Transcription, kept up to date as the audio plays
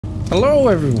Hello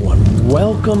everyone,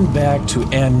 welcome back to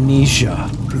Amnesia,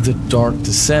 The Dark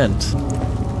Descent.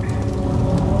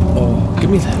 Oh, give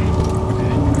me that.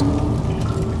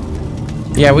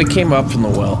 Okay. Yeah, we came up from the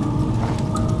well.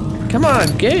 Come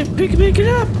on, get it, pick it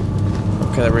up.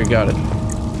 Okay, there we got it.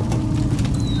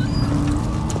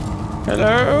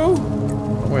 Hello?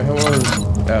 Wait, hello,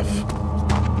 F.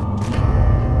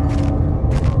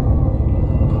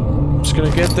 Just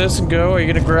gonna get this and go. Are you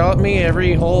gonna growl at me?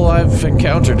 Every hole I've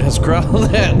encountered has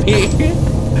growled at me.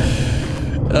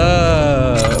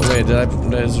 Wait,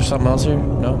 is there something else here?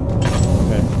 No?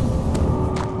 Okay.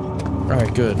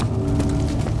 Alright, good.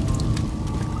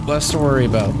 Less to worry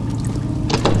about.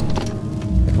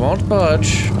 It won't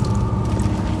budge.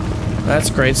 That's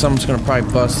great, someone's gonna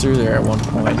probably bust through there at one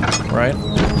point, right?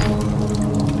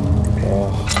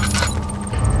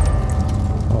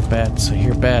 Oh, bats, I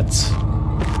hear bats.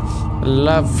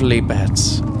 Lovely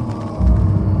bats.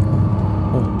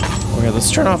 Oh, okay,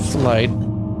 let's turn off the light,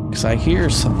 because I hear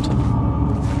something.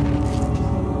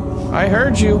 I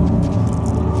heard you.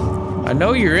 I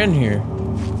know you're in here.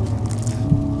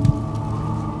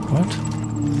 What?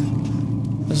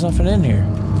 There's nothing in here.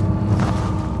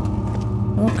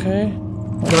 Okay.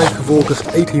 9th of August,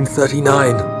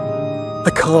 1839. I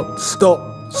can't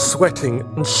stop sweating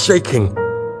and shaking.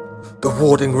 The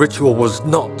warding ritual was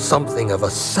not something of a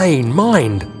sane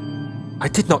mind. I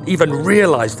did not even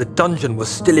realize the dungeon was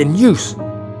still in use.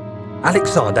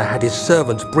 Alexander had his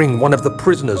servants bring one of the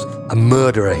prisoners, a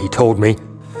murderer, he told me.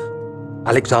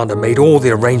 Alexander made all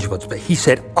the arrangements, but he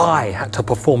said I had to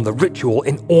perform the ritual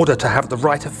in order to have the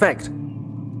right effect.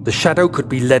 The shadow could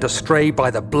be led astray by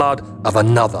the blood of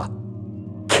another.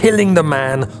 Killing the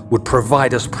man would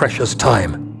provide us precious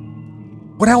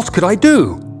time. What else could I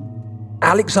do?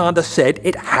 Alexander said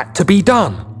it had to be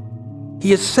done.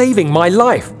 He is saving my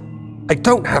life. I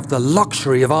don't have the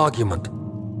luxury of argument.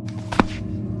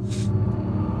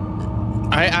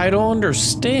 I don't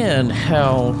understand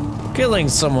how killing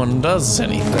someone does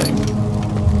anything.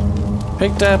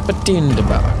 Picked up a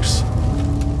tinderbox.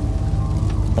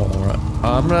 Alright.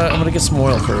 I'm gonna get some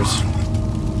oil first.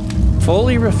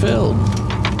 Fully refilled.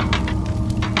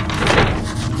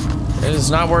 It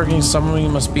is not working. Something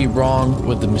must be wrong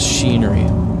with the machinery.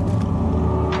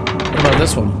 What about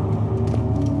this one?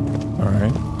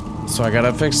 Alright. So I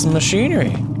gotta fix the machinery.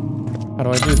 How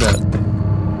do I do that?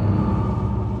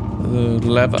 The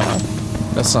lever.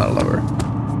 That's not a lever.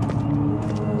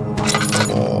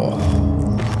 Oh.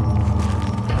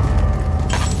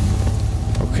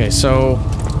 Okay, so...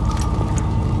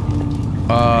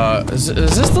 is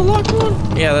this the locked one?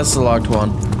 Yeah, that's the locked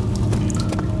one.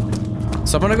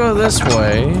 So I'm gonna go this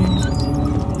way.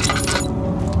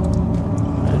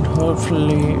 And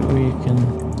hopefully we can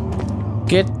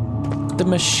get the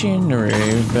machinery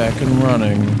back and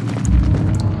running.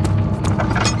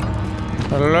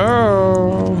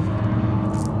 Hello?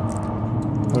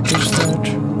 What is that?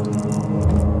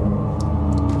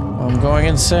 I'm going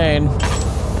insane.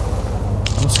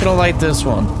 I'm just gonna light this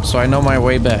one so I know my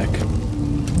way back.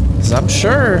 Because I'm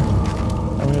sure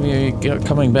I'm gonna be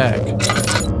coming back.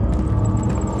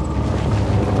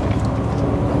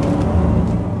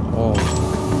 Oh.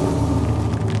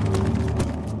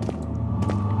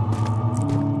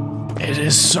 It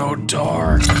is so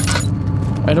dark.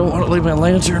 I don't want to leave my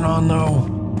lantern on though.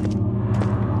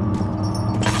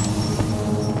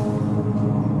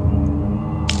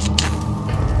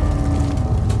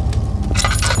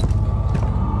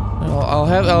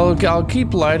 I'll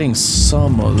keep lighting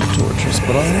some of the torches,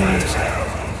 but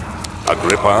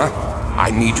Agrippa,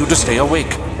 I need you to stay awake.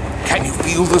 Can you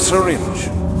feel the syringe?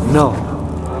 No,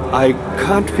 I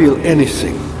can't feel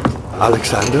anything.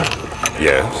 Alexander?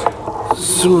 Yes?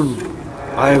 Soon,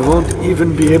 I won't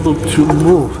even be able to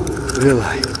move, will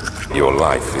I? Your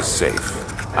life is safe.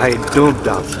 I don't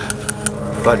doubt that.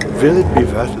 But will it be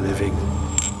worth living?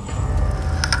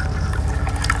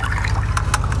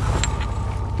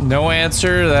 no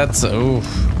answer. That's oof.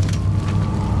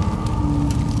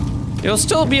 You'll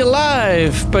still be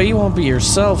alive, but you won't be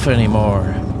yourself anymore.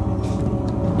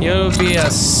 You'll be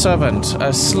a servant,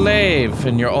 a slave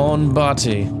in your own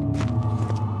body.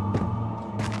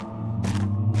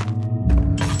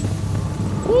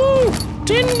 Woo!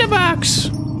 Tinderbox!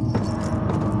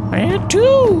 I had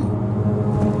two!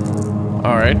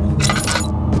 Alright.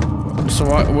 So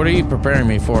what are you preparing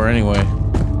me for anyway?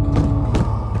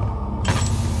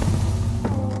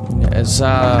 As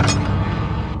I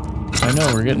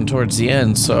know we're getting towards the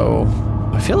end, so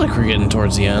I feel like we're getting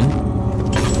towards the end.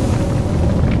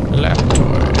 Lap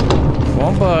toy.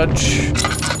 Won't budge.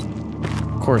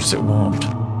 Of course it won't.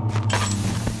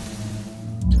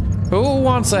 Who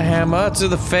wants a hammer to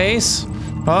the face?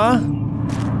 Huh?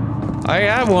 I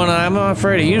got one, I'm not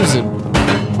afraid to use it.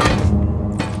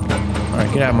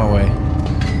 Alright, get out of my way.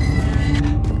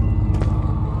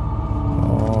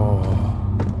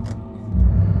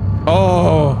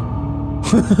 Oh.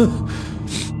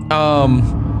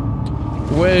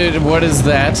 What is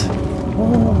that?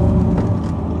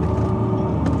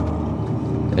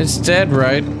 It's dead,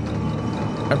 right?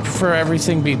 I prefer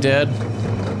everything be dead.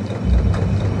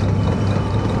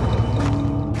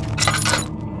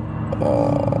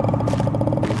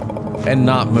 And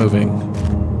not moving.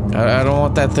 I don't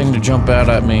want that thing to jump out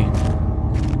at me.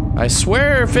 I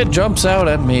swear if it jumps out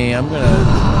at me, I'm gonna...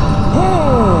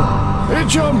 Oh! It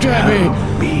jumped at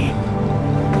me!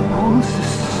 Who's the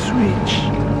switch?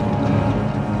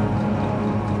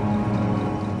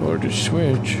 Or the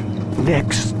switch?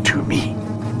 Next to me.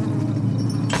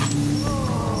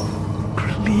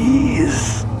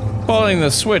 Please. Pulling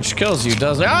the switch kills you,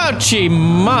 doesn't it? Ouchie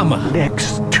mama!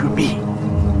 Next to me.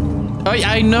 Oh,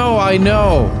 I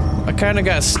know. I kinda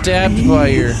got stabbed by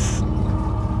your...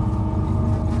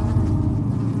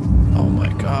 Oh my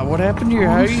god, what happened to your...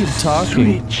 How are you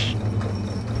talking? Switch.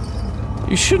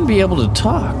 You shouldn't be able to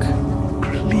talk.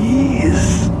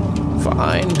 Please.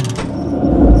 Fine.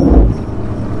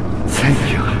 Thank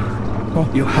you. Oh.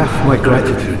 You have my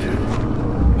gratitude.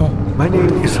 Oh. My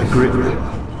name is Agrippa.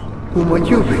 Whom are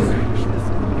you bringing?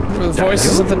 Were the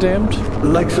voices of the damned?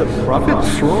 Like the prophet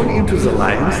thrown into the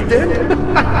lion's den?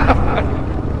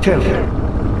 Tell me,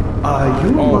 are you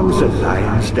among the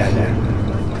lions, Daniel?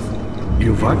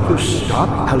 You want to stop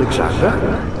Alexander?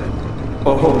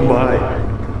 Oh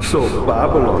my, so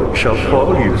Babylon shall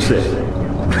fall, you say?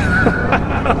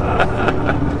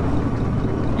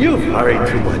 You worry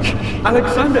too much.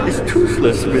 Alexander is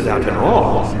toothless without an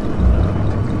arm.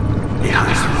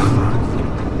 Yes,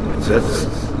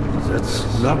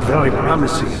 that's not very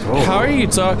promising at all. How are you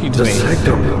talking to The me?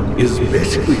 sanctum is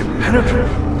basically impenetrable,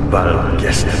 but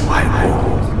guess my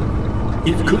hole.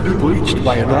 It could be breached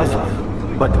by another,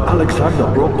 but Alexander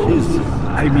broke his,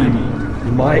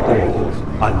 my own,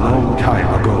 a long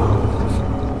time ago.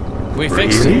 We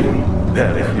fixed it.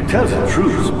 Well, if you tell the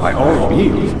truth, by all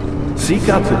means, seek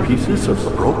out the pieces of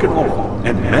the broken arm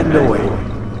and mend away.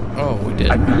 Oh, we did.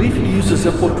 I believe he uses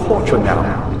them for torture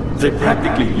now. They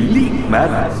practically leak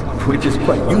madness, which is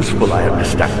quite useful, I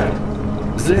understand.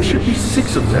 There should be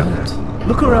 6 of them.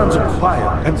 Look around the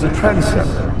choir and the transept.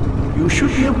 You should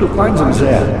be able to find them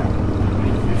there.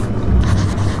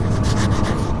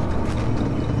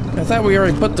 I thought we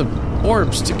already put the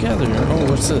orbs together. Oh,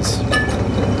 what's this?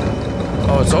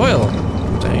 Oh, it's oil.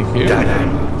 Thank you.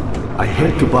 Daniel, I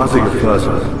hate to bother you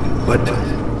further, but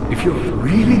if you're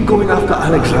really going after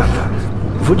Alexander,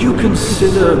 would you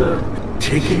consider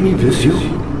taking me with you?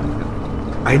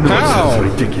 I know it sounds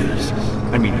ridiculous.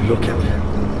 I mean, look at me.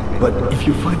 But if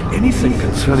you find anything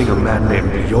concerning a man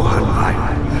named Johann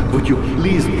Wein, would you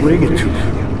please bring it to me?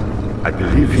 I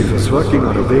believe he was working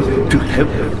on a way to help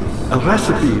me. A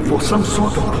recipe for some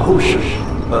sort of potion,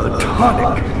 a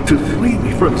tonic to free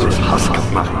me from this husk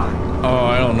of mine. Oh,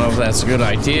 I don't know if that's a good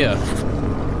idea.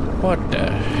 What the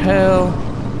hell?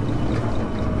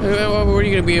 Where are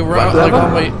you gonna be around? Like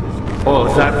on my...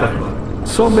 Oh, that one.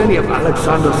 So many of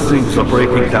Alexander's things are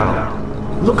breaking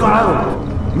down. Look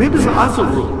around. Maybe the other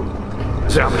room.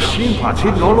 There are machine parts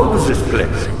hidden all over this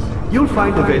place. You'll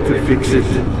find a way to fix it.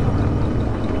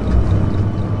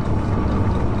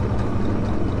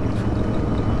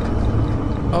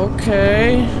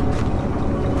 Okay.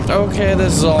 Okay,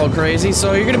 this is all crazy.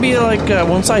 So you're gonna be like,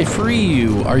 once I free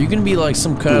you, are you gonna be like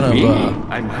some kind of,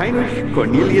 I'm Heinrich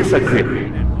Cornelius Agrippa.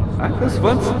 I was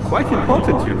once quite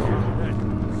important, you know.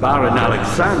 Baron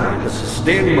Alexander has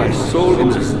sustained my soul in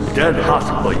this dead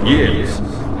husk for years.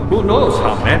 Who knows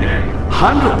how many?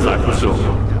 Hundreds, I presume.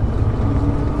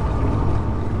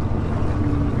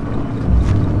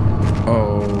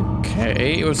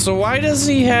 Okay, so why does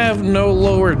he have no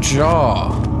lower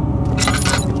jaw?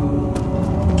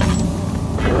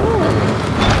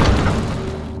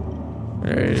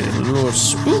 A little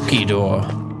spooky door.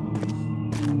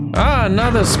 Ah,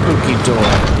 another spooky door.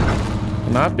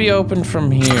 Cannot be opened from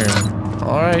here.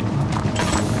 Alright.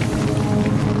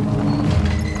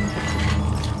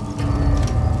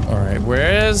 Alright,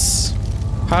 where is...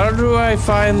 How do I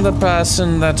find the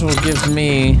person that will give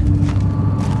me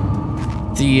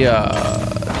the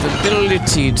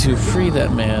ability to free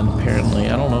that man, apparently.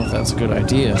 I don't know if that's a good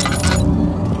idea.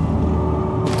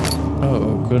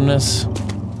 Oh, goodness.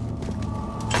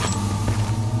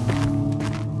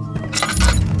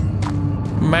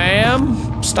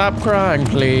 Ma'am, stop crying,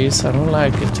 please. I don't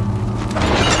like it.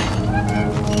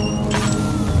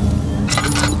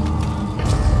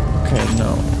 Okay,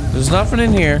 no. There's nothing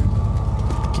in here.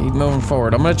 Keep moving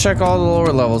forward. I'm gonna check all the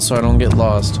lower levels so I don't get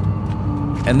lost.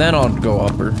 And then I'll go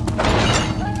upper.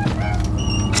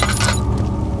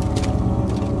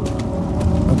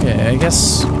 Okay, I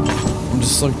guess I'm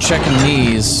just like checking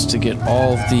these to get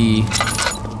all of the...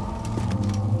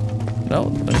 No,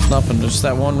 there's nothing. Just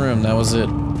that one room. That was it.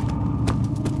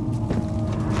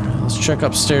 Let's check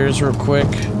upstairs real quick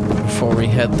before we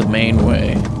head the main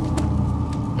way.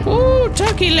 Ooh,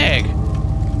 turkey leg!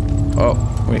 Oh,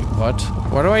 wait, what?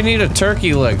 What do I need a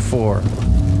turkey leg for?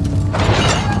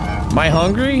 Am I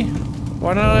hungry?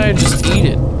 Why don't I just eat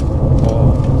it?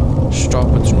 Oh, stop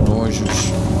with the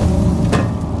noises.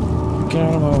 Get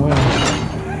out of my way.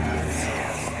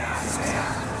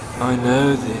 I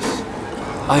know this.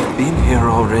 I've been here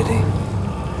already.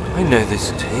 I know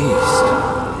this taste.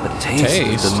 A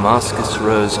taste of Damascus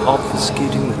rose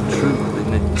obfuscating the truth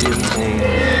in a dim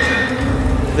haze.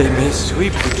 They may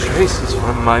sweep the traces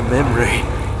from my memory,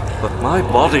 but my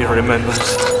body remembers.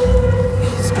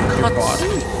 These cuts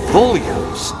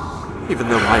volumes, even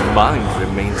though my mind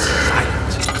remains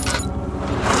silent.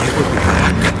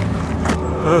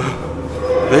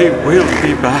 They will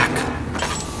be back.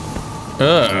 They will be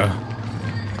back.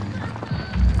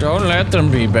 Don't let them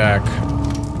be back.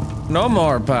 No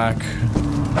more back.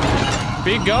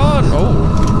 Be gone!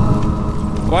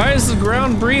 Oh. Why is the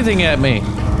ground breathing at me?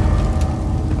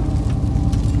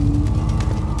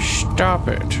 Stop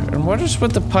it. And what is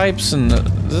with the pipes and the...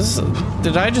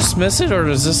 Did I just miss it, or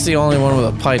is this the only one with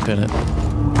a pipe in it?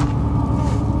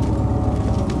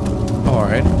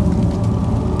 Alright.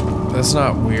 That's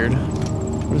not weird.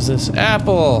 What is this?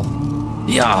 Apple!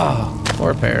 Yeah!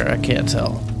 Or pear, I can't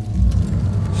tell.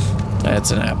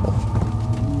 That's an apple.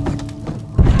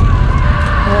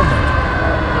 Oh my...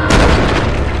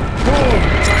 Whoa!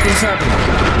 What is happening?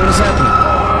 What is happening?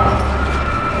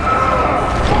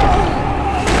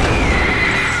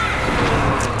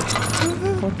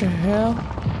 What the hell?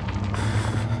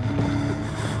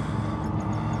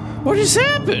 What just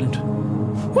happened?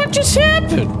 What just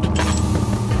happened?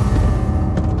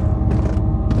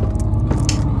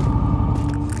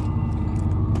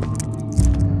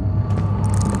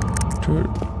 Dude,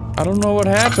 I don't know what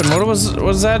happened. What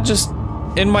was that just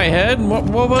in my head?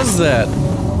 What was that?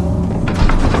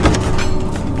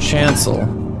 Chancel.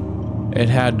 It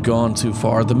had gone too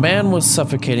far. The man was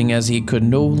suffocating as he could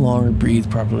no longer breathe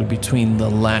properly between the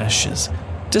lashes.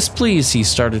 Displeased, he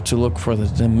started to look for the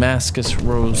Damascus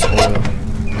rose oil.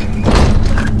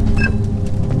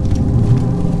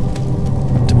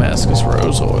 Damascus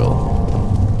rose oil.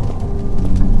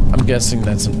 I'm guessing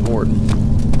that's important.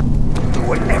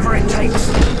 Whatever it takes.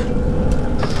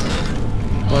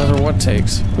 Whatever what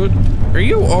takes. Are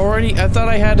you already? I thought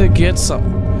I had to get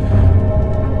something.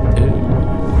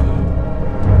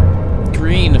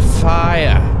 Green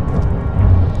fire.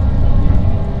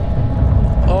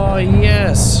 Oh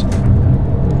yes.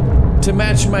 To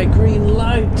match my green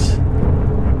light.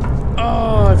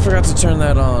 Oh, I forgot to turn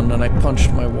that on and I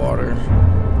punched my water.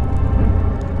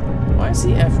 Why does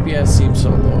the FPS seem so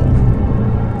low?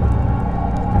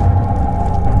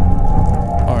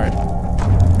 Alright.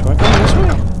 Do I go this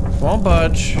way? Won't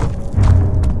budge.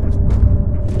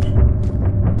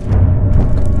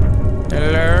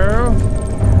 Hello?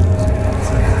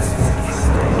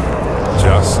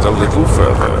 Just a little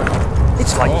further.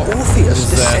 It's like Orpheus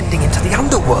descending into the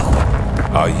underworld.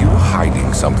 Are you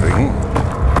hiding something?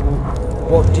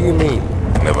 What do you mean?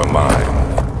 Never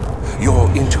mind. Your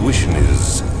intuition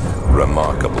is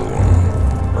remarkable.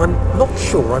 I'm not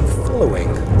sure I'm following.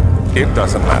 It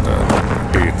doesn't matter.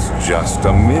 It's just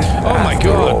a myth. Oh my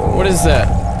god, what is that?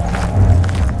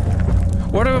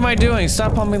 What am I doing?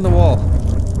 Stop pumping the wall.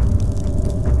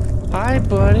 Hi,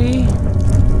 buddy.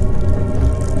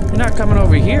 You're not coming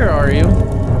over here, are you?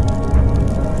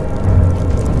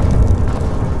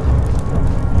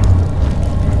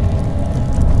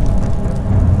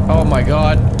 Oh my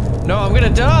god. No, I'm gonna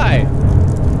die.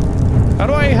 How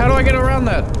do I get around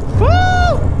that? Woo!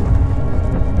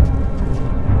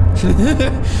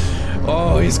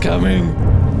 Oh, he's coming.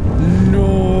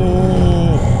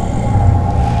 No.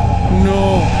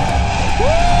 No.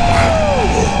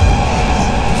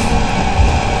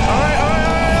 Alright,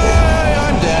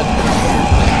 I'm dead.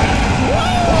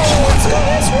 Whoa, let's go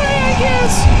this way, I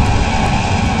guess.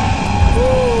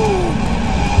 Woo.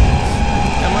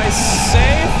 Am I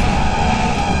safe?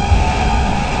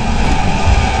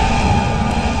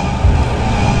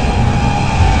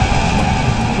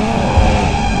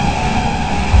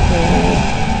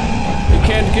 You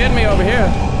can't get me over here.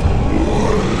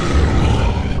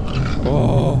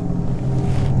 Oh.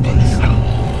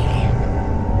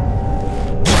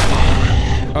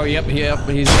 Yep,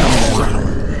 he's coming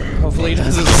in. Hopefully he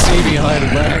doesn't see me hiding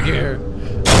back here. I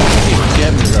don't think he can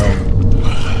get me though.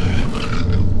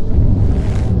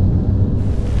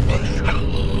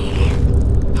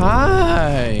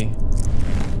 Hi!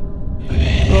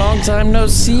 Long time no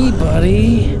see,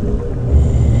 buddy.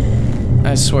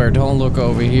 I swear, don't look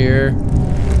over here.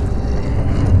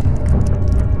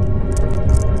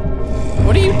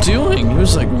 What are you doing? He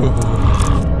was like, whoa.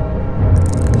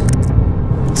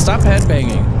 Stop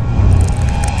headbanging.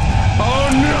 Oh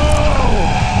no!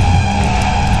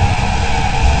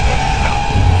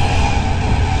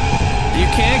 You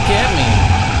can't get me.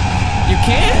 You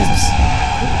can't!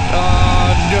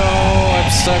 Oh no, I'm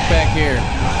stuck back here.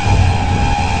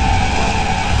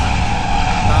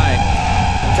 Hi.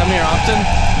 Come here often?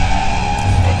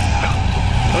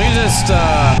 Let me just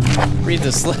read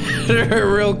this letter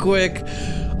real quick.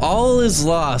 All is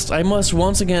lost. I must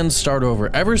once again start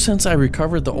over. Ever since I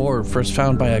recovered the orb first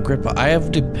found by Agrippa, I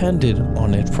have depended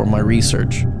on it for my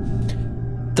research.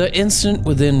 The instant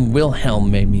within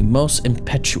Wilhelm made me most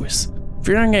impetuous.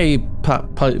 Fearing a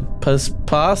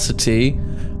paucity,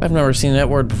 I've never seen that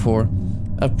word before,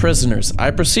 of prisoners,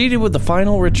 I proceeded with the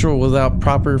final ritual without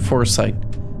proper foresight.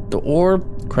 The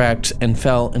orb cracked and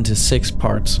fell into 6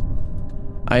 parts.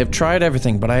 I have tried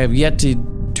everything, but I have yet to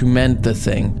mend the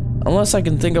thing. Unless I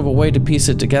can think of a way to piece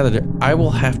it together, I will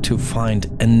have to find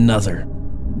another.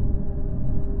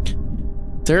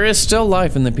 There is still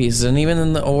life in the pieces, and even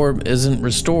when the orb isn't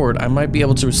restored, I might be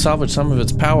able to salvage some of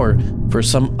its power for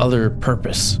some other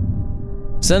purpose.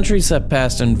 Centuries have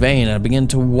passed in vain, and I begin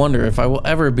to wonder if I will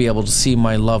ever be able to see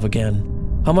my love again.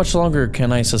 How much longer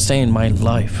can I sustain my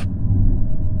life?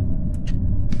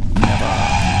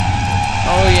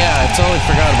 Oh yeah, I totally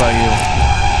forgot about you.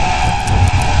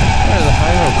 What are the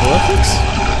hieroglyphics?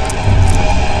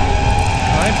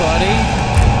 Hi, buddy.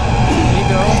 Here you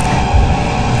go.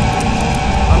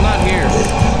 I'm not here.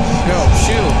 Go,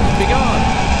 shoot, be gone.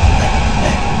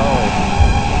 Oh.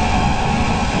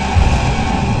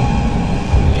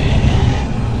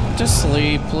 Just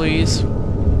sleep, please.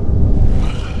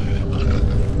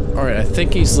 Alright, I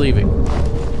think he's leaving.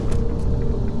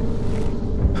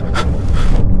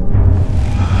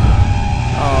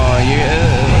 Oh, you...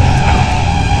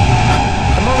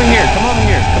 Come over here, come over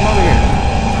here, come over here.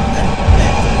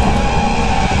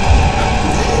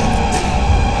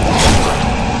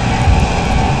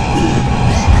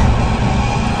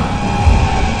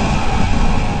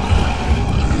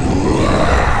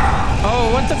 Oh,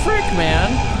 what the frick, man?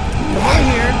 Come over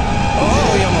here.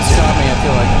 Oh, he almost got me, I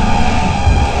feel like.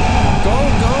 Go,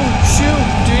 shoot,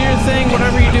 do your thing,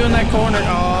 whatever you do in that corner.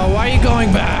 Oh, why are you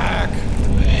going back?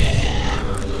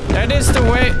 That is the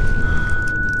way.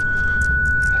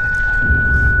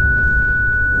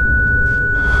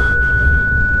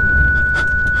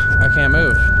 I can't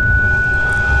move.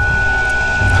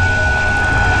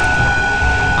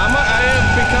 I have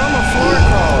become a floor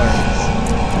crawler.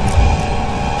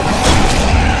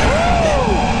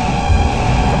 Woo!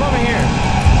 Come over here.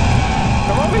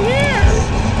 Come over here.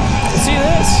 See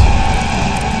this?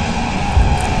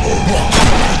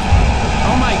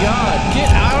 Oh my God! Get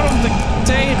out of the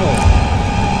table.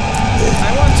 I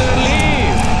want to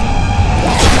leave.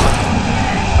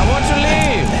 I want to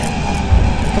leave.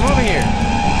 Come over here.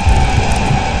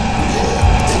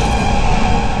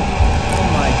 Oh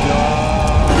my God.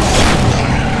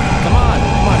 Come on,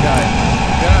 guy.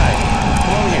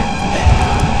 Come over here.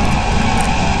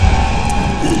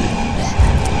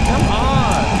 Come on.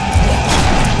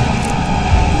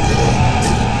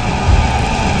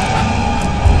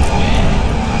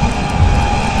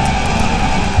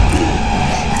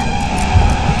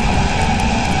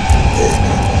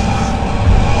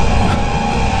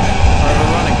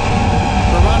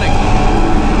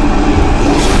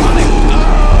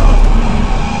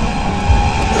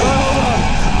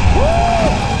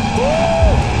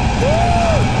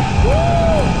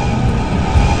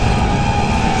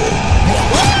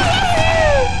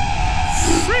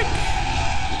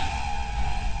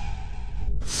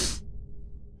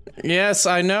 Yes,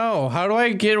 I know. How do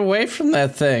I get away from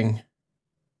that thing?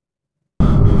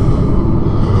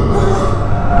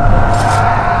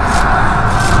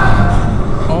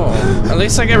 Oh, at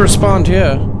least I get respawned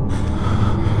here.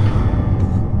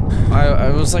 I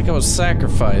was like I was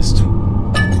sacrificed.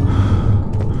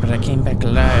 But I came back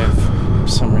alive for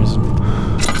some reason.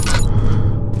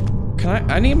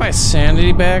 I need my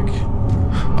sanity back?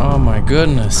 Oh my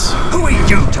goodness. Who are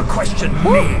you to question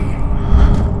me?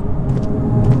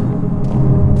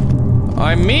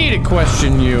 I'm me to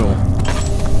question you.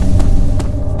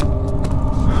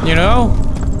 You know?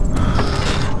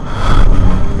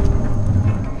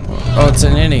 Oh, it's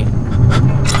an innie.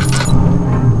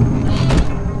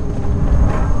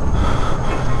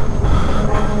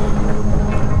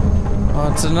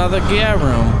 another gear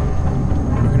room.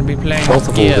 We're gonna be playing 12th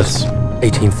of gears. August,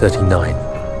 1839.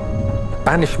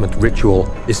 Banishment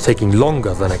ritual is taking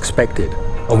longer than expected,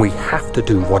 and we have to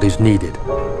do what is needed.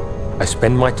 I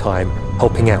spend my time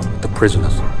helping out the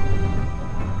prisoners.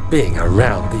 Being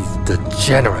around these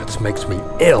degenerates makes me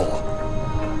ill.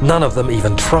 None of them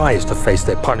even tries to face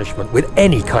their punishment with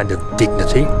any kind of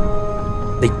dignity.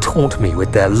 They taunt me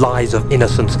with their lies of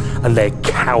innocence and their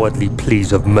cowardly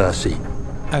pleas of mercy.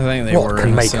 I think they What were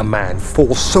can make a innocent. man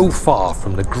fall so far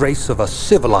from the grace of a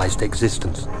civilized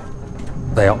existence?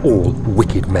 They are all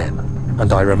wicked men,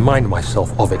 and I remind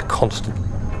myself of it constantly.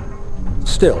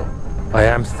 Still, I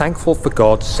am thankful for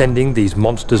God sending these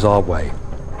monsters our way,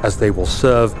 as they will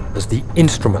serve as the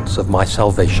instruments of my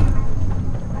salvation.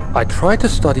 I try to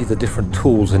study the different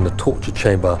tools in the torture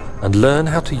chamber and learn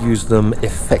how to use them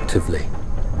effectively.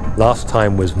 Last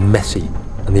time was messy,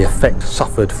 and the effect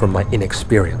suffered from my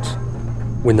inexperience.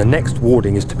 When the next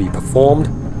warding is to be performed,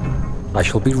 I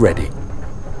shall be ready.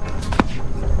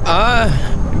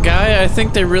 Guy, I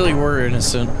think they really were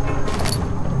innocent.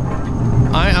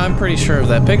 I'm pretty sure of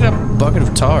that. Picked up a bucket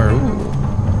of tar. Ooh.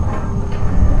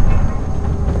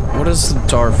 What is the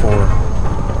tar for?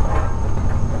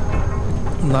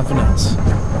 Nothing else.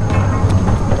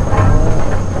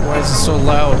 Why is it so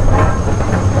loud?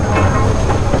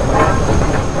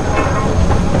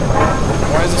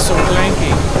 Why is it so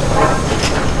clanky?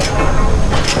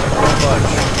 Oh,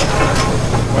 fudge.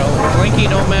 Well, clanky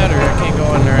don't matter. I can't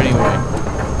go in there anyway.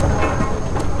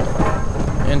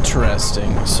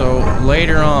 Interesting. So,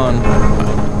 later on...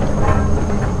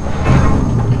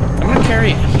 I'm gonna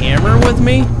carry a hammer with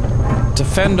me to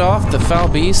fend off the foul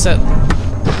beast that...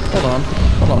 Hold on.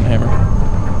 Hold on, hammer.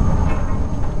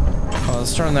 Oh,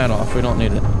 let's turn that off. We don't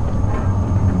need it.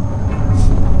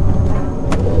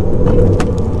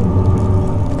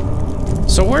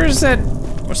 So where is that...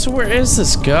 So where is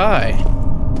this guy?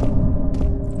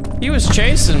 He was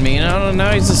chasing me, and I don't know,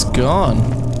 now he's just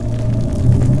gone.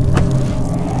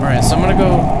 Alright, so I'm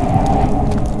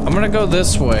gonna go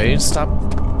this way. Stop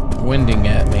winding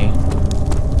at me.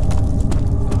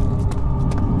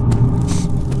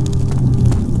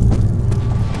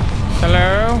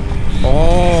 Hello?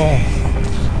 Oh.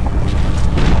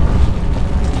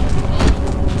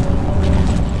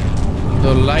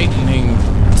 The lightning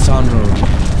tunnel.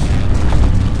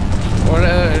 What,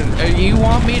 you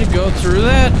want me to go through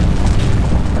that?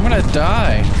 I'm gonna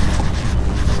die.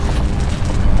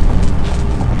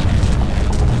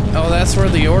 Oh, that's where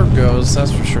the orb goes,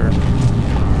 that's for sure.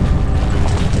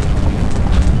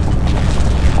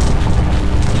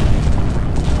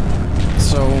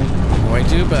 So, what do I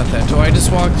do about that? Do I just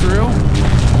walk through?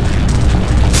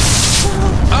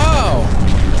 Oh!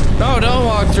 No, don't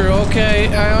walk through. Okay,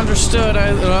 I understood.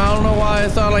 I don't know why I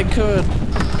thought I could.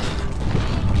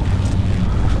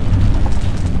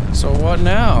 So what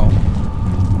now?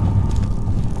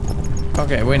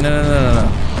 Okay, wait, no.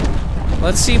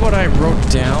 Let's see what I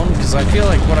wrote down, because I feel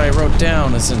like what I wrote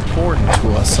down is important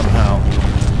to us somehow.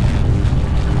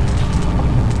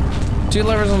 2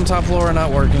 levers on the top floor are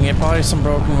not working. Yet probably some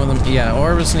broken with them. Yeah,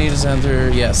 orbs need to enter.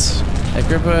 Yes.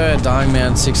 Agrippa, a dying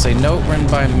man, 6 a note written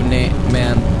by a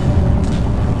man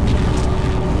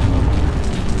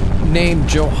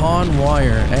named Johann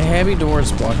Wire. A heavy door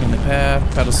is blocking the path.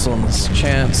 Pedestal in this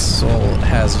chancel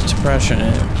has a depression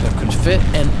in it that could fit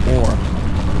an orb.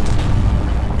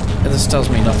 This tells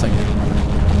me nothing.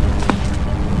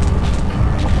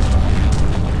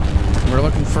 We're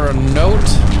looking for a note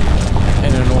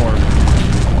and an orb.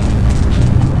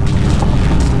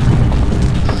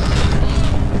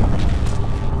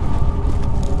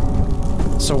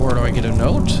 So where do I get a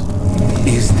note?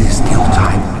 Is this your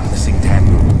time witnessing,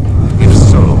 Daniel? If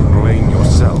so, blame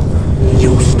yourself.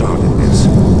 You started this.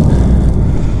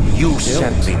 You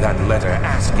sent me that letter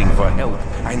asking for help,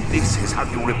 and this is how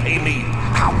you repay me?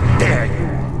 How dare you!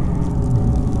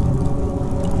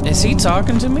 Is he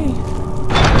talking to me?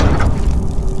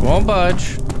 Won't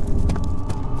budge.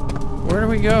 Where do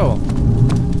we go?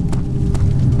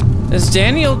 Is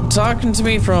Daniel talking to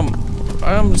me from...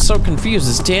 I'm so confused.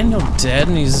 Is Daniel dead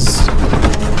and he's...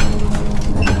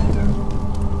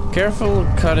 Careful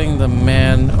cutting the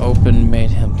man open made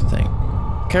him think.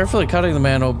 Carefully cutting the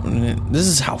man open. This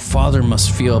is how Father must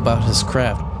feel about his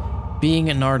craft. Being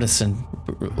an artisan.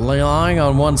 Relying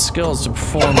on one's skills to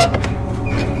perform...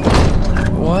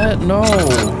 What? No.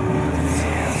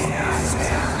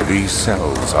 These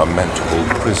cells are meant to hold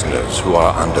prisoners who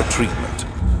are under treatment.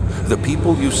 The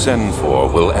people you send for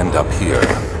will end up here.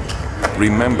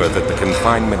 Remember that the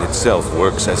confinement itself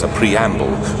works as a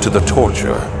preamble to the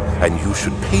torture, and you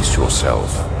should pace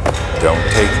yourself. Don't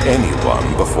take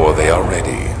anyone before they are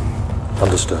ready.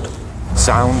 Understood.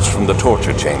 Sounds from the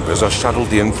torture chambers are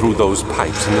shuttled in through those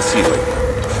pipes in the ceiling.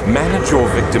 Manage your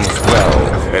victims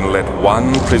well, and let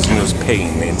one prisoner's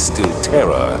pain instill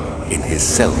terror in his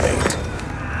cellmate.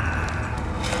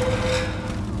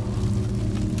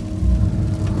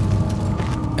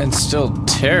 Instill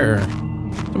terror?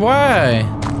 Why?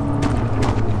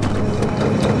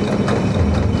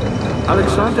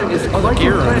 Alexander is quite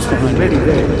impressed with his many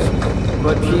days,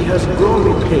 but he has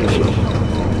grown impatient.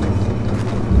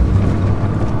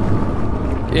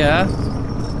 Yeah?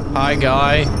 Hi,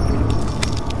 guy.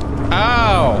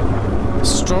 Ow!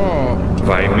 Stop.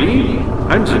 Why me?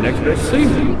 I'm the next best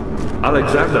thing.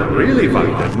 Alexander really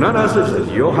wanted none other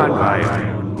than Johann Weyer.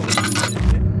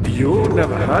 You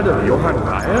never heard of Johann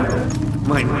Weyer?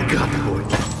 My God, boy.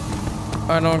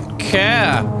 I don't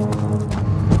care.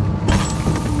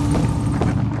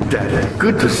 Daddy,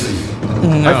 good to see you.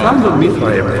 No. I found the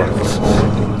Mithraeum vaults.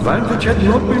 One which had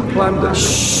not been plundered.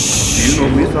 Do you know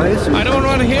Mithraeus? I don't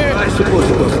want to hear it. I suppose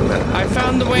it doesn't matter. I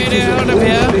found the way out of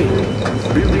here.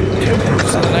 Building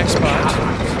temples. To the next spot.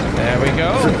 There we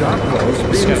go. The dark walls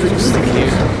Just being gotta stick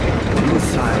here.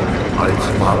 Inside are its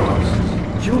follows.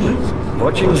 Humans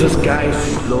watching the sky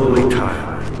slowly tire.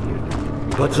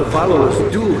 But the followers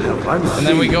do have unseen And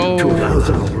then we go.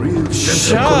 2,000 real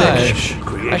sense of Shush!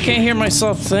 connection. I can't hear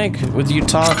myself think with you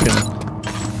talking.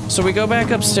 So we go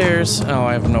back upstairs. Oh,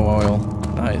 I have no oil.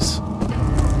 Nice.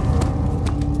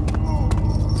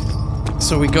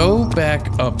 So we go back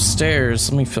upstairs.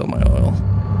 Let me fill my oil.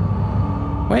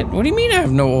 Wait, what do you mean I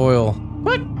have no oil?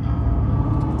 What?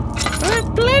 I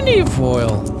have plenty of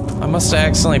oil. I must have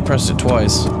accidentally pressed it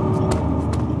twice.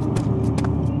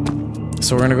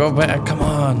 So we're gonna go back. Come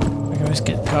on. We always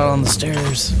get caught on the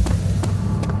stairs.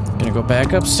 Gonna go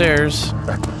back upstairs.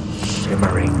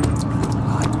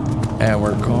 And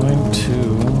we're going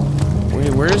to...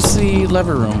 Wait, where's the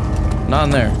lever room? Not in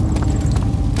there.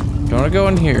 Gonna go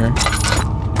in here.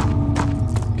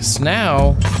 Because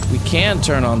now we can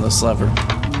turn on this lever.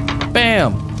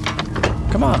 Bam!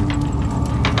 Come on.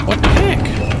 What the heck?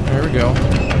 There we go.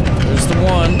 There's the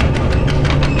one.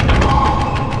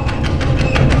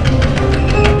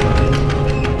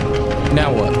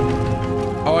 Now what?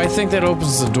 Oh, I think that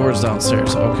opens the doors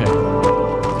downstairs. Okay.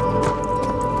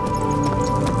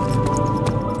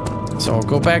 So I'll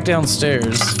go back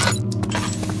downstairs.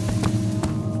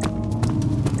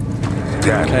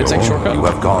 Daniel, Can I take a shortcut? you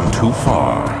have gone too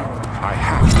far. I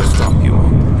have to stop you.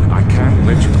 I can't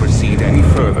let you proceed any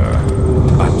further.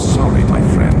 I'm sorry, my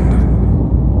friend.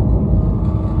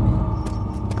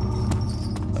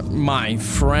 My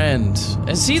friend.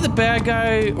 Is he the bad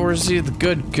guy or is he the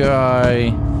good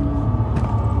guy?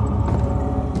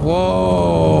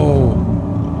 Whoa.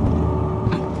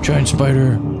 Giant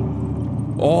spider.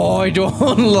 Oh, I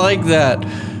don't like that.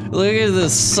 Look at the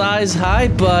size. Hi,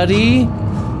 buddy.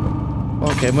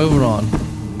 Okay, moving on.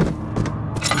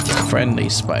 Friendly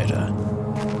spider.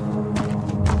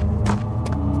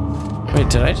 Wait,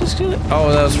 did I just get it?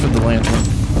 Oh, that was for the lantern.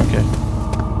 Okay.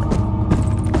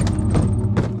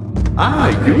 Ah,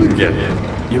 you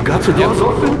again. You got the doors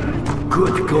open?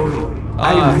 Good going.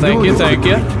 Ah, thank you, thank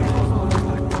you.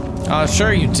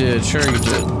 Sure you did, sure you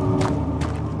did.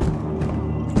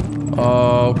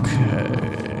 Okay,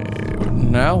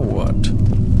 now what?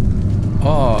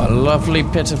 Oh, a lovely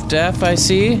pit of death, I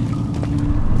see.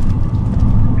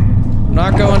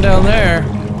 Not going down there.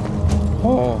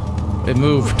 Oh, it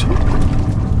moved.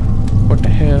 What the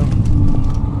hell?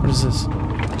 What is this?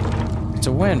 It's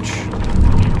a winch.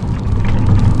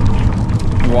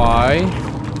 Why?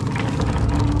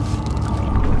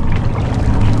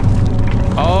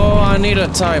 Oh, I need to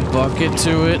tie a bucket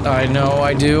to it. I know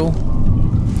I do.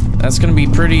 That's gonna be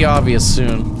pretty obvious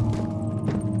soon.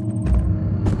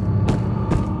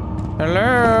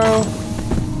 Hello?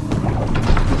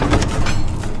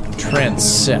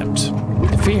 Transept.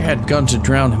 If he had gone to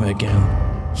drown him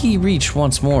again, he reached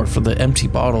once more for the empty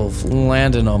bottle of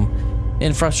laudanum.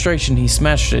 In frustration, he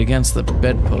smashed it against the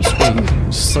bedpost.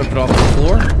 Wait, slip it off the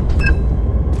floor?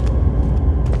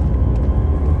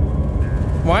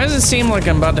 Why does it seem like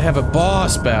I'm about to have a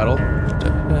boss battle?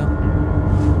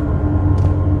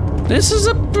 This is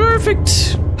a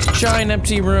perfect giant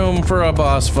empty room for a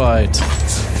boss fight.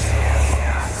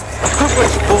 How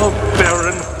much more,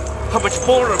 Baron? How much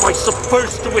more am I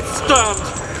supposed to withstand?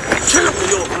 Kill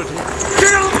me already!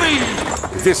 Kill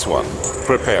me! This one,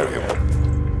 prepare him.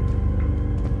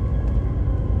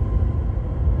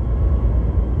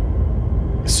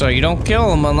 So you don't kill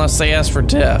them unless they ask for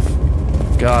death.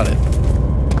 Got it.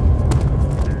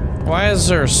 Why is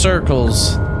there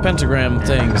circles, pentagram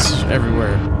things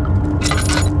everywhere?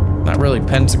 Not really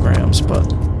pentagrams, but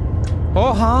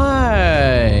Oh,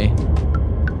 hi.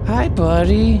 Hi,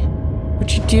 buddy.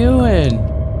 What you doing?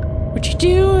 What you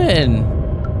doing?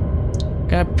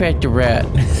 Gotta pet the rat.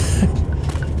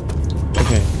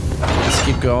 Okay, let's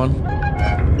keep going.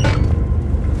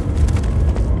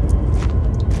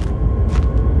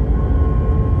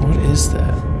 What is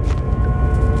that?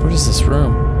 What is this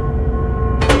room?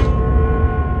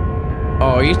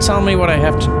 Oh, are you telling me what I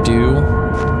have to do?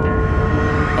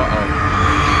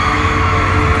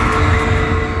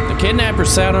 The kidnapper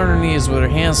sat on her knees with her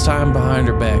hands tied behind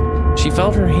her back. She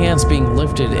felt her hands being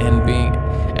lifted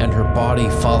and her body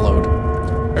followed.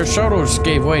 Her shoulders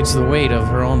gave way to the weight of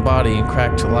her own body and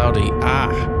cracked loudly.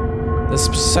 Ah! The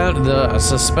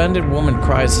suspended woman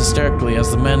cries hysterically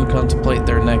as the men contemplate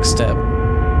their next step.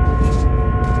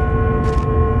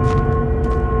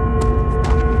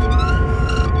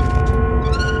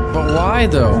 But why,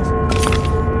 though?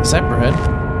 Is that bread?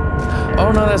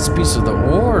 Oh no, that's a piece of the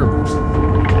orb.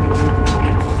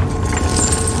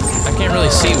 I can't really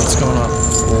see what's going on.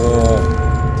 Oh.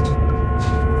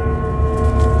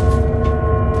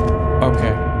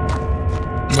 Okay.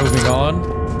 Moving on.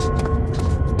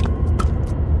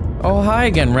 Oh, hi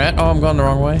again, rat. Oh, I'm going the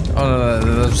wrong way. Oh,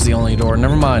 no, that's the only door.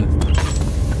 Never mind.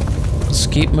 Let's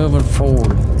keep moving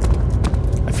forward.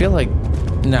 I feel like...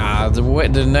 Nah, the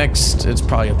next... It's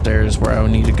probably up there is where I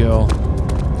would need to go.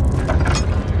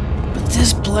 But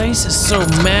this place is so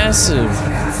massive.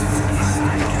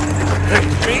 Let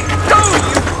me go,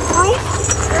 you brute!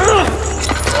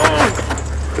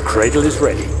 The cradle is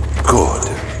ready. Good.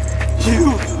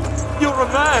 You're a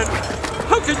man!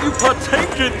 How can you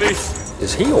partake in this?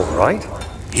 Is he all right?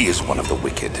 He is one of the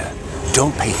wicked.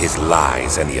 Don't pay his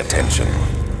lies any attention.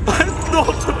 I'm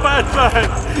not a bad man!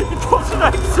 It was an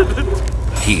accident!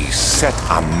 He set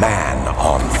a man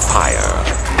on fire.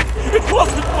 It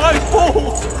wasn't my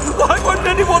fault! Why won't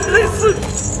anyone listen?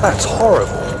 That's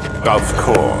horrible. Of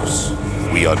course.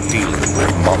 We are dealing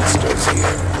with monsters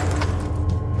here.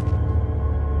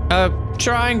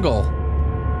 Triangle.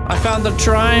 I found the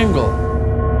triangle.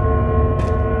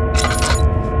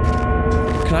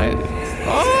 Can I...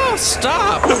 Oh,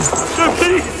 stop! No,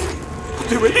 please! I'll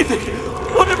do anything!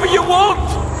 Whatever you want!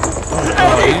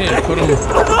 Oh, you didn't put him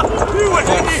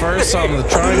foot first on the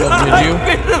triangle,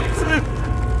 did you?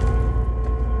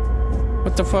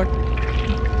 What the fuck?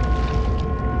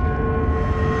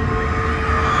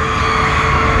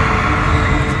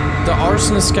 The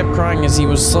arsonist kept crying as he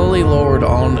was slowly lowered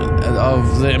on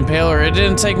of the impaler. It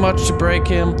didn't take much to break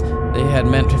him. They had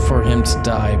meant for him to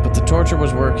die, but the torture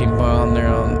was working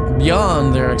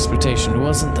beyond their expectation. It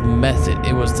wasn't the method,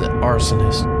 it was the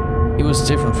arsonist. He was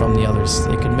different from the others.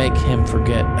 They could make him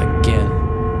forget again.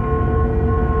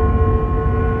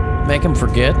 Make him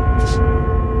forget?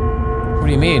 What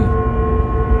do you mean?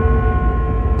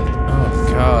 Oh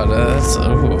god, that's...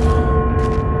 Ooh.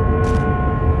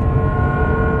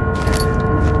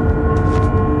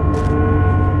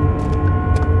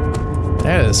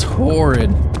 That is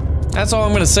horrid. That's all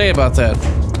I'm gonna say about that.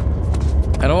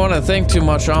 I don't want to think too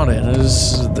much on it.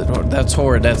 That's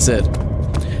horrid, that's it.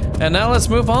 And now let's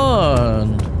move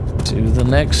on to the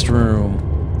next room.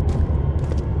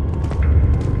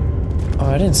 Oh,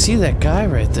 I didn't see that guy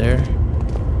right there.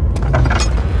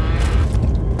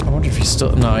 I wonder if he's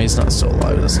still... No, he's not still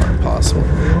alive. That's not possible.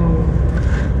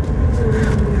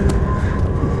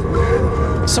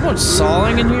 Is someone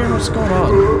sawing in here? What's going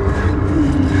on?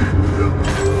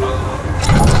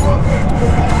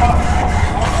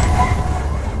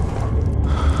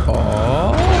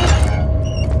 Oh.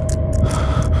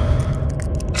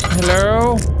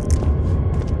 Hello?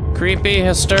 Creepy,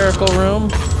 hysterical room?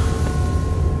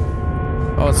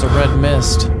 Oh, it's a red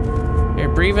mist. Here,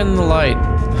 breathe in the light.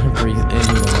 Breathe in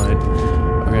the light.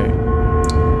 Okay.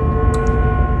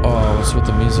 Oh, what's with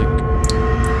the music?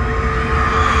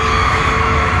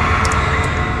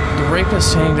 The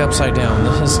rapist hanged upside down,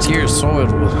 his tears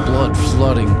soiled with blood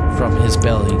flooding from his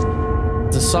belly.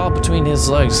 The saw between his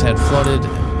legs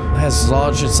has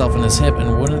lodged itself in his hip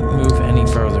and wouldn't move any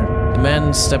further. The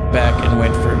man stepped back and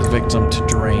waited for his victim to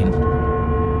drain.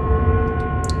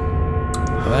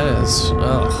 That is...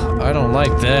 Ugh, I don't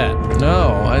like that.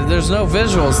 No, there's no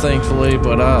visuals, thankfully,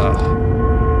 but,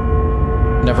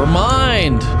 never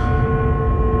mind!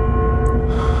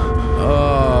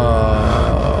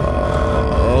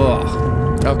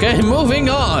 Okay, moving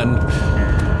on!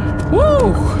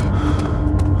 Woo!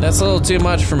 That's a little too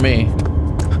much for me.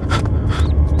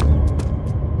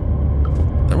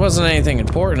 There wasn't anything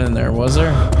important in there, was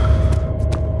there?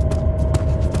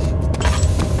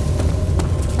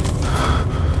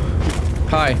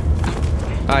 Hi.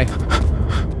 Hi.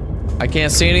 I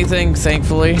can't see anything,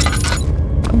 thankfully.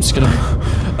 I'm just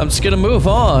gonna move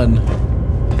on.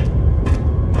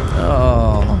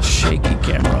 Oh, shaky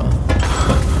camera.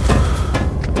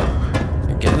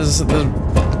 Again, this is the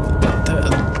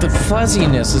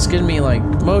fuzziness is giving me like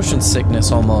motion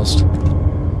sickness almost.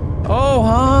 Oh,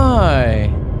 hi.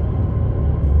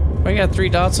 Why you got 3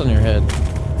 dots on your head?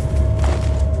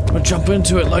 I'm gonna jump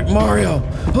into it like Mario.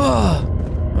 Ah.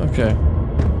 Okay.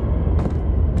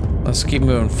 Let's keep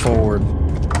moving forward.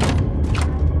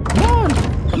 Come on!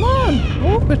 Come on!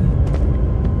 Open!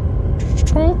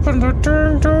 Just open the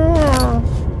damn door!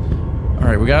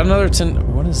 Alright, we got another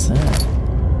 10. What is that?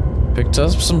 Picked up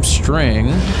some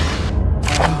string.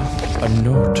 A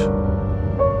note.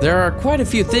 There are quite a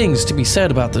few things to be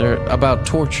said about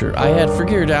torture. I had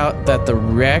figured out that the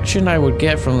reaction I would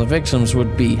get from the victims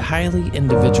would be highly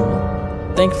individual.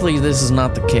 Thankfully, this is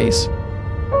not the case.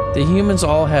 The humans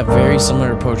all have very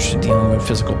similar approach to dealing with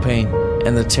physical pain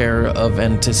and the terror of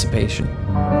anticipation.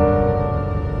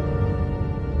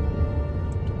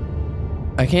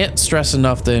 I can't stress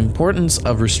enough the importance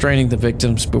of restraining the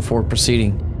victims before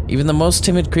proceeding. Even the most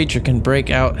timid creature can break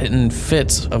out in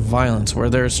fits of violence where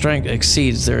their strength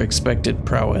exceeds their expected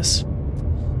prowess.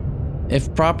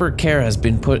 If proper care has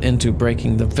been put into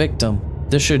breaking the victim,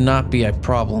 this should not be a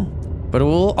problem, but it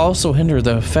will also hinder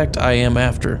the effect I am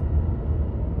after.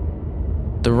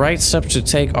 The right steps to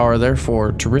take are,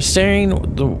 therefore, to restrain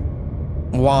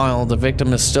while the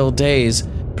victim is still dazed.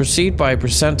 Proceed by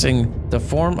presenting the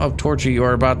form of torture you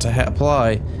are about to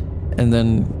apply, and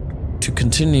then to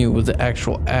continue with the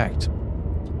actual act.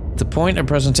 The point of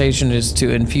presentation is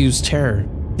to infuse terror.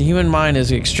 The human mind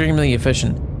is extremely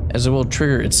efficient, as it will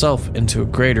trigger itself into a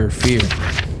greater fear.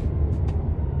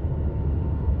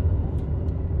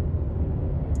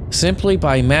 Simply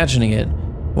by imagining it,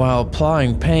 while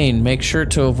applying pain, make sure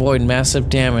to avoid massive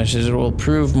damage, as it will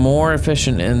prove more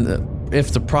efficient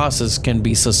if the process can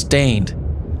be sustained.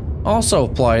 Also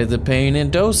apply the pain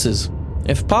in doses,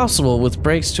 if possible with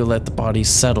breaks to let the body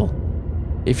settle.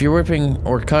 If you're whipping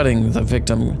or cutting the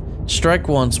victim, strike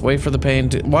once, wait for the pain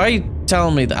to— Why are you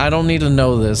telling me that I don't need to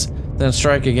know this? Then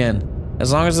strike again.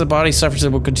 As long as the body suffers,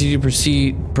 it will continue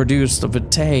to produce the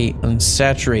vitae and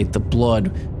saturate the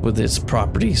blood with its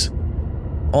properties.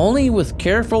 Only with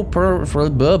careful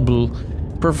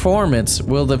performance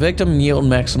will the victim yield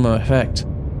maximum effect.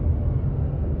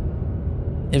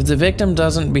 If the victim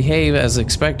doesn't behave as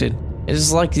expected, it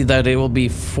is likely that it will be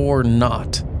for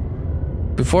naught.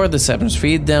 Before this happens,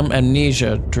 feed them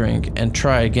amnesia drink and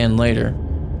try again later.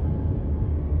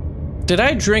 Did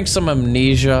I drink some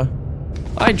amnesia?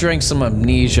 I drank some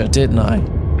amnesia, didn't I?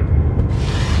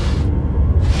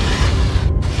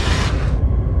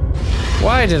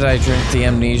 Why did I drink the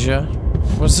amnesia?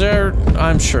 Was there—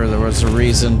 I'm sure there was a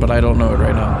reason, but I don't know it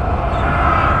right now.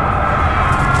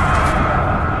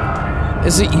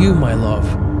 Is it you, my love,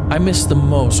 I miss the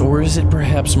most, or is it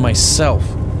perhaps myself?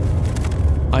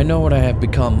 I know what I have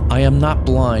become. I am not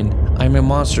blind. I am a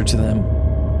monster to them.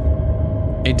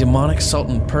 A demonic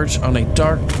sultan perched on a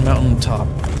dark mountain top.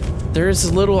 There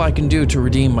is little I can do to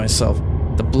redeem myself.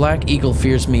 The Black Eagle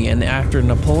fears me, and after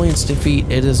Napoleon's defeat,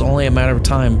 it is only a matter of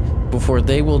time before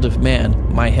they will demand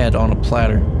my head on a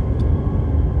platter.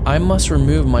 I must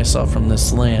remove myself from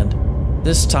this land.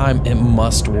 This time it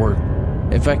must work.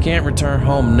 If I can't return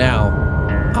home now,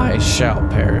 I shall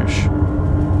perish.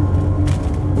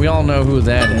 We all know who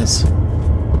that is.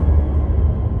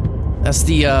 That's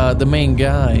the main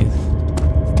guy.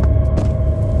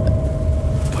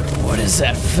 But what is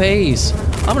that face?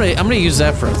 I'm gonna use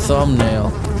that for a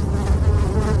thumbnail.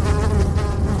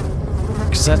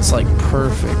 Cause that's like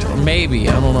perfect. Or maybe,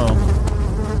 I don't know.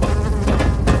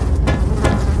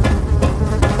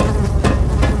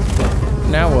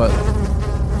 Now what?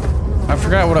 I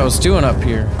forgot what I was doing up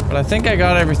here, but I think I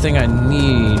got everything I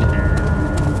need.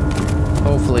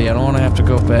 Hopefully, I don't want to have to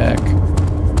go back.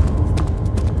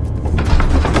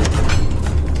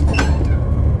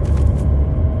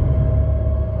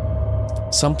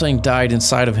 Something died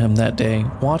inside of him that day.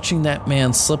 Watching that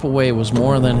man slip away was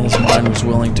more than his mind was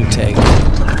willing to take.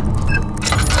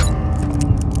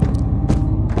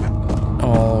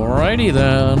 Alrighty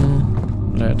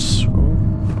then. Let's...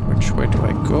 Which way do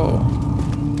I go?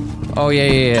 Oh,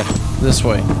 yeah. This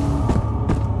way.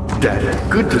 Dad,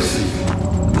 good to see you.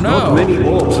 No. Not many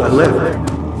orbs are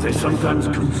left. They sometimes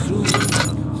consume.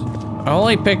 I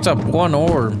only picked up 1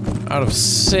 orb out of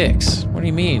 6. What do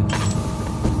you mean?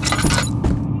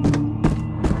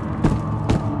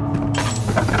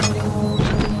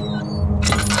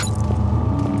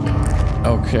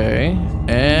 Okay.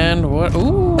 And what?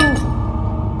 Ooh.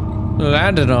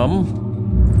 Ladanum.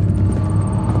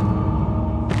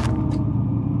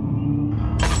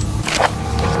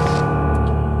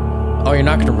 Oh, you're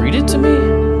not gonna read it to me?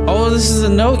 Oh, this is the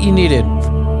note you needed.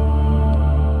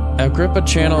 Agrippa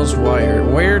channels Wire.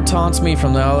 Wire taunts me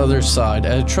from the other side.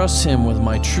 I trust him with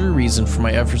my true reason for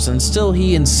my efforts, and still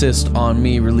he insists on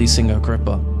me releasing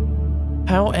Agrippa.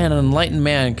 How an enlightened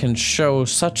man can show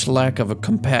such lack of a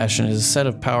compassion his set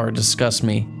of power disgusts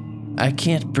me. I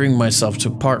can't bring myself to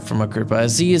part from Agrippa,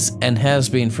 as he is and has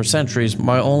been for centuries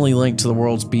my only link to the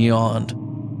worlds beyond.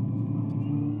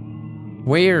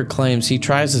 Weyer claims he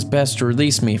tries his best to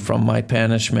release me from my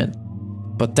punishment,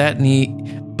 but that he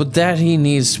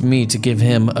needs me to give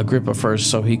him Agrippa first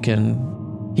so he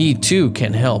too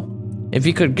can help. If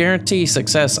he could guarantee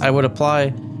success, I would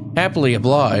happily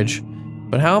oblige.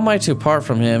 But how am I to part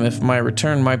from him if my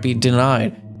return might be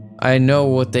denied? I know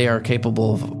what they are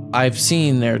capable of. I've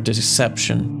seen their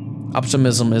deception.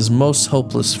 Optimism is most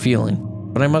hopeless feeling,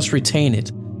 but I must retain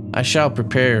it. I shall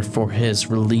prepare for his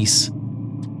release.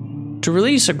 To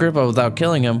release Agrippa without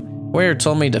killing him, Ware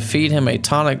told me to feed him a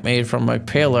tonic made from my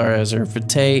paralyzer,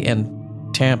 vitae,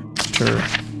 and tempter.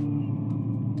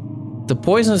 The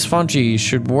poisonous fungi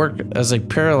should work as a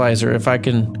paralyzer if I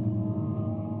can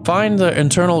find the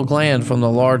internal gland from the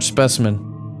large specimen.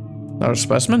 Large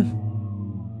specimen?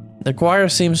 The choir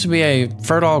seems to be a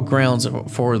fertile ground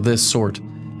for this sort.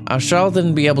 I shall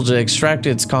then be able to extract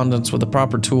its contents with the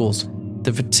proper tools.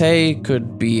 The vitae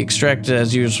could be extracted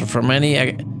as usual from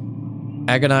any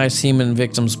agonized human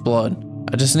victim's blood.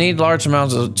 I just need large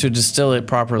amounts to distill it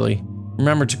properly.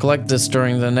 Remember to collect this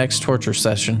during the next torture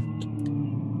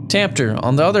session. Tempter,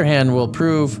 on the other hand, will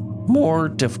prove more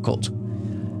difficult.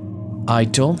 I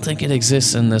don't think it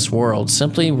exists in this world.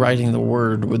 Simply writing the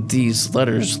word with these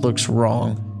letters looks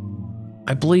wrong.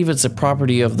 I believe it's a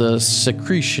property of the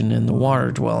secretion in the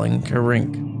water-dwelling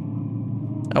Karink.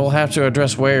 I will have to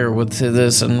address Ware with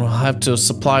this and will have to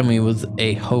supply me with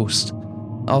a host.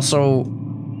 Also,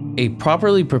 a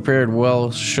properly prepared well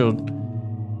should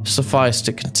suffice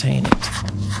to contain it.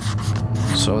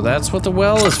 So that's what the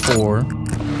well is for.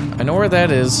 I know where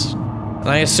that is, and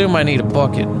I assume I need a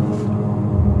bucket.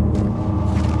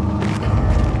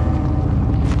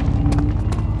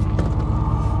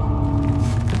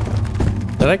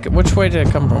 Which way did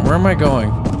I come from? Where am I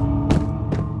going?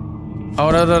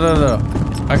 Oh, no.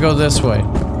 I go this way.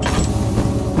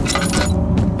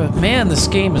 But man, this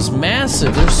game is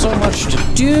massive. There's so much to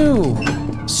do.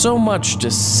 So much to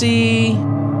see.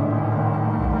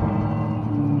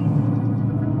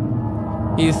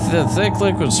 The thick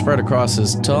liquid spread across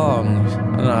his tongue.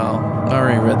 No, I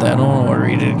already read that. I don't want to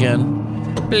read it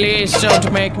again. Please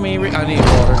don't make me read. I need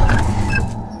water.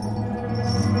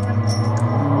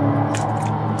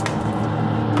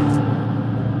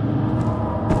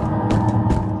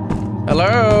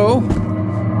 Hello?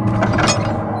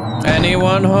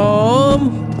 Anyone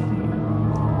home?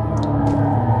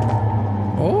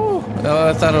 Oh,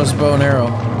 I thought it was a bow and arrow.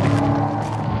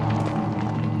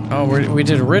 Oh, we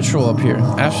did a ritual up here.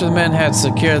 After the men had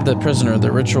secured the prisoner,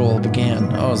 the ritual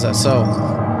began. Oh, is that so?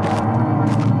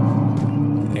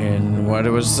 And what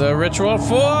was the ritual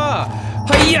for?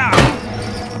 Hiya!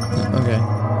 Okay.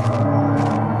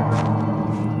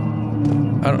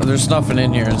 There's nothing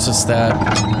in here, it's just that.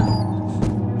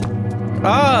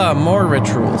 Ah, more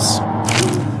rituals.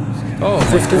 Oh,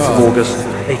 15th of August,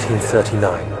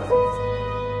 1839.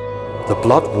 The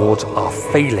blood wards are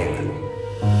failing.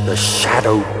 The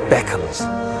shadow beckons,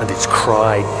 and its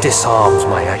cry disarms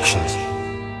my actions.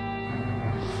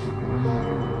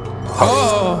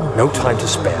 Hurry, no time to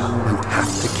spare. You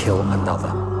have to kill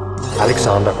another.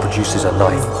 Alexander produces a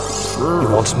knife. He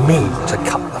wants me to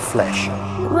cut the flesh.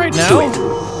 Right now? Do it.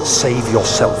 Save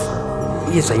yourself.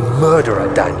 He is a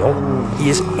murderer, Daniel. He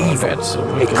is evil.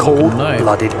 A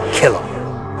cold-blooded killer.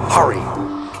 Hurry.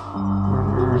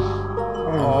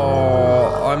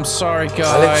 Oh, I'm sorry,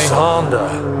 guy. Alexander,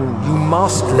 you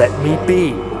must let me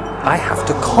be. I have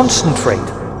to concentrate.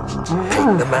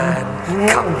 Take the man,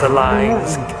 cut the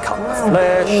lines, cut the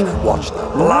flesh, watch the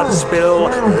blood spill,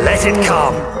 let it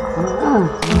come.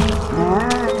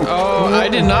 Oh, I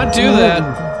did not do that.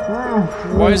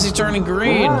 Why is he turning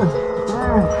green?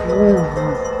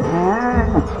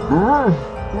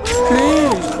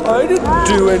 Please, I didn't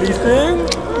do anything.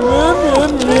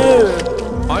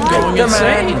 I'm going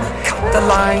insane. Cut the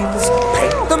lines,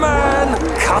 paint the man,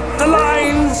 cut the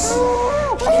lines.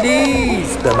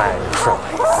 Please, the man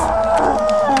cries.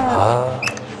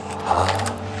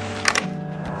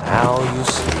 Now you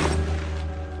see.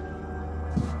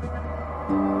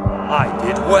 I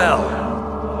did well.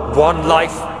 One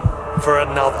life for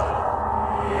another.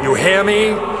 You hear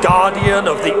me, guardian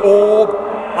of the orb?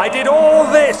 I did all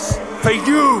this for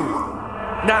you.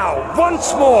 Now,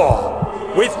 once more,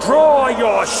 Withdraw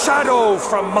your shadow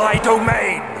from my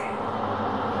domain!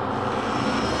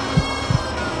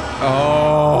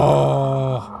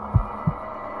 Oh.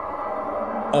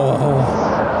 Oh.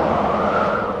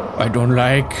 I don't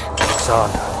like.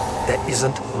 Alexander, there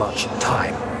isn't much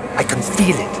time. I can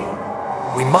feel it.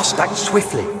 We must act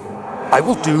swiftly. I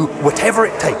will do whatever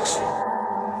it takes.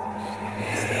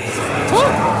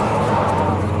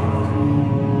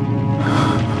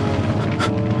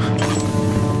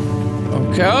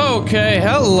 Okay,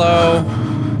 hello.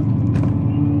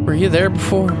 Were you there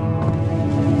before?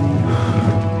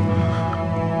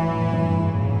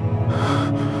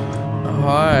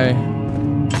 Hi.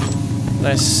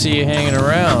 Nice to see you hanging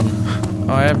around.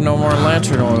 Oh, I have no more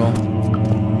lantern oil.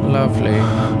 Lovely.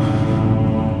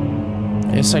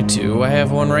 Yes, I do. I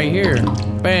have one right here.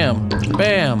 Bam.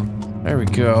 Bam. There we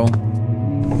go.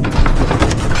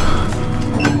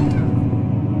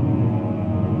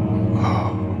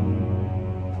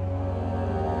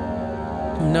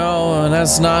 No,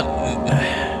 that's not...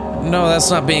 No, that's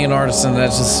not being an artisan.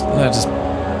 That's just...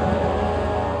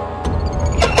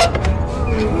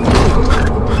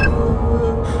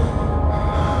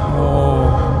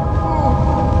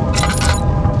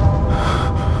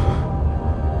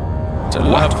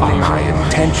 What are my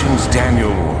intentions,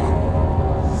 Daniel?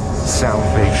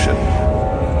 Salvation.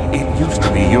 It used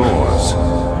to be yours,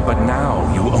 but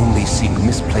now you only seek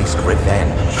misplaced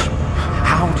revenge.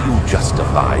 How do you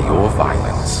justify your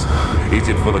violence? Is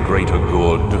it for the greater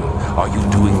good? Are you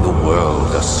doing the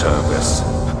world a service?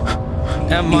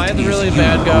 Am I the really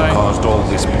bad guy? Who caused all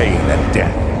this pain and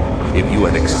death? If you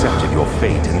had accepted your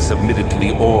fate and submitted to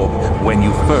the orb when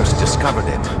you first discovered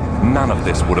it, none of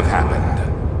this would have happened.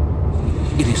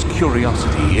 It is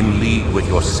curiosity in league with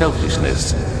your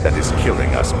selfishness that is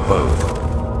killing us both.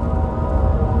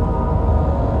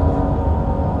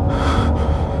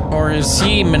 Or is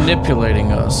he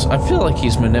manipulating us? I feel like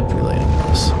he's manipulating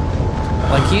us.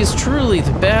 Like he's truly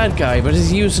the bad guy, but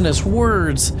he's using his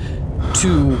words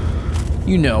to,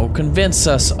 you know, convince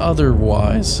us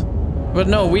otherwise. But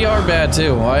no, we are bad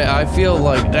too. I feel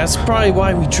like that's probably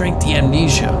why we drank the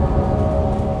amnesia.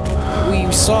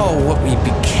 We saw what we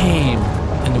became,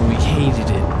 and then we hated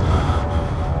it.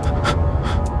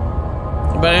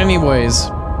 But anyways,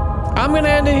 I'm gonna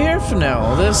end it here for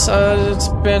now. This, it's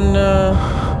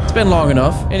been long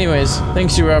enough. Anyways,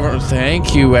 thank you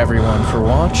everyone for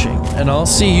watching, and I'll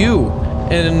see you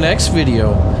in the next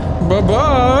video.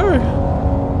 Bye-bye!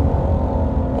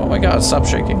 Oh my god, stop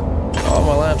shaking. Oh,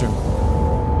 my lantern.